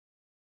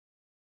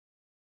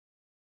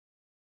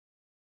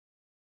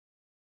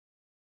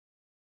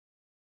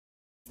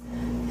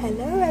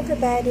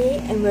everybody,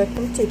 and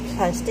welcome to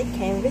Plastic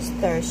Canvas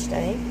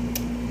Thursday.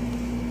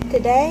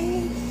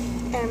 Today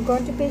I'm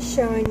going to be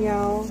showing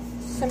y'all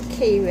some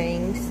key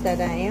rings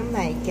that I am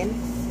making.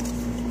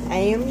 I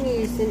am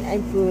using a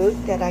book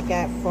that I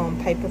got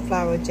from Paper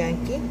Flower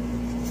Junkie,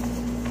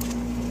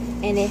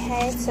 and it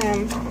has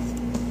some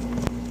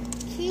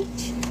key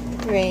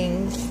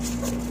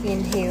rings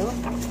in here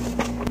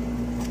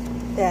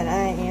that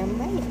I am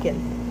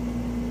making.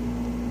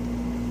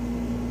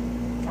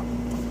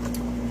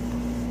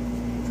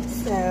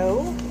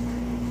 So,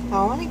 I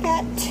only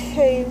got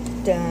 2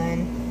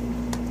 done.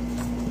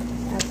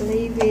 I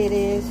believe it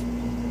is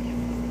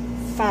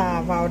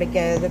 5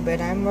 altogether, but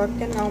I'm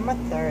working on my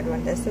 3rd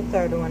one. That's the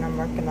 3rd one I'm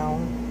working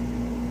on.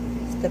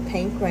 It's the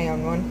pink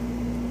round one.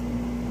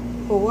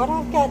 For what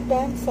I've got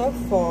done so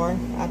far,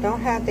 I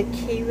don't have the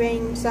key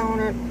rings on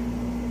it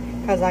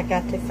because I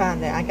got to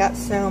find them. I got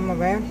some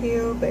around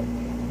here, but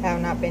I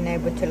have not been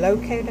able to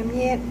locate them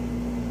yet.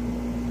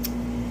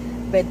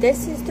 But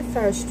this is the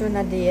first one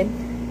I did.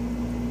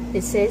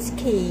 It says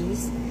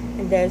keys,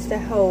 and there's the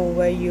hole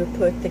where you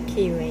put the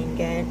key ring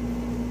in.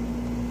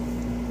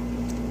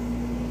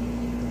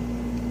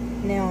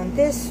 Now on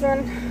this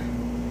one,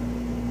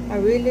 I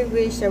really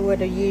wish I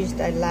would have used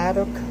a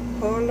lighter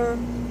color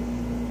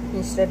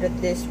instead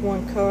of this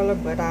one color,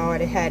 but I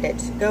already had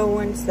it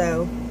going,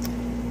 so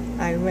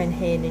I went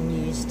ahead and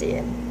used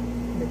it.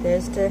 But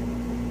there's the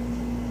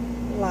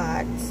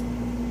lights.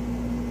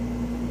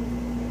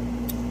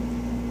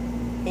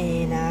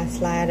 And I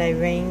slide a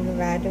ring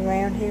right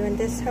around here in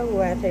this hole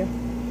right here.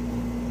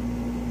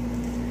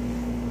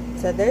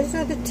 So those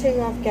are the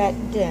 2 I've got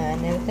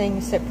done. Everything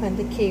except putting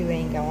the key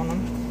ring on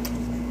them.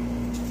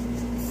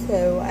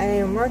 So I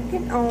am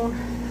working on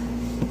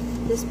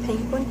this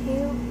pink one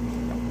here.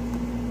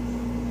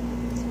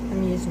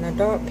 I'm using a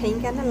dark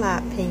pink and a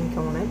light pink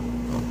on it.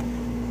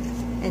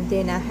 And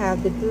then I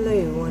have the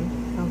blue one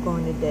I'm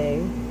going to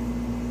do.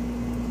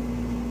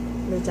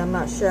 Which I'm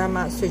not sure, I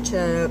might switch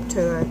it up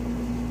to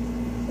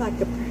like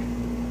 2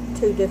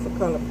 different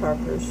color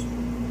purples.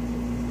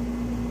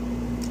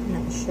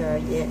 Not sure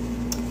yet.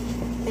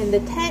 And the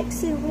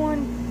taxi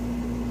one,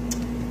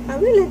 I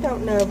really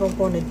don't know if I'm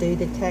going to do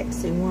the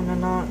taxi one or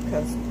not,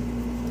 because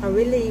I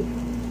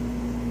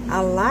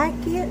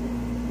like it,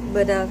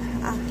 but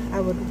I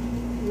would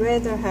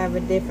rather have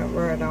a different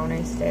word on it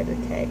instead of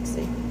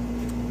taxi.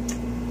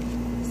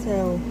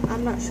 So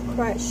I'm not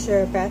quite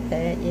sure about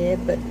that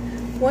yet, but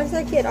once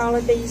I get all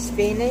of these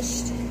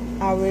finished,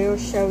 I will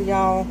show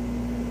y'all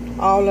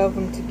all of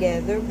them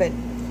together. But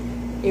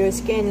it was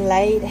getting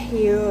late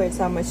here. It's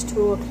almost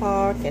 2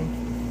 o'clock, and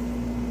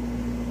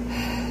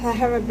I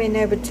haven't been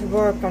able to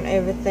work on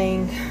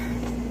everything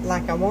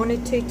like I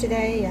wanted to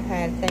today. I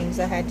had things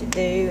I had to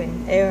do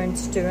and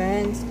errands to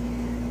run,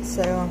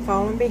 so I'm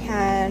falling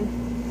behind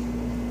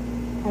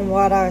on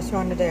what I was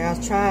trying to do. I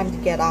was trying to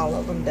get all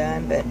of them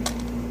done, but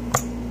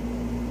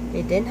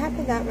it didn't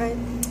happen that way.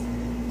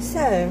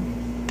 So,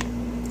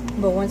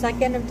 but once I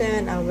get them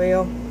done, I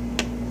will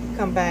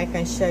come back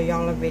and show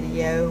y'all a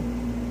video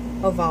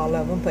of all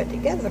of them put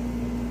together.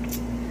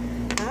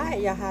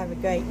 Alright, y'all have a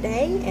great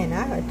day, and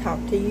I will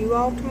talk to you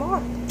all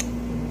tomorrow.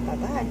 Bye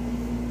bye.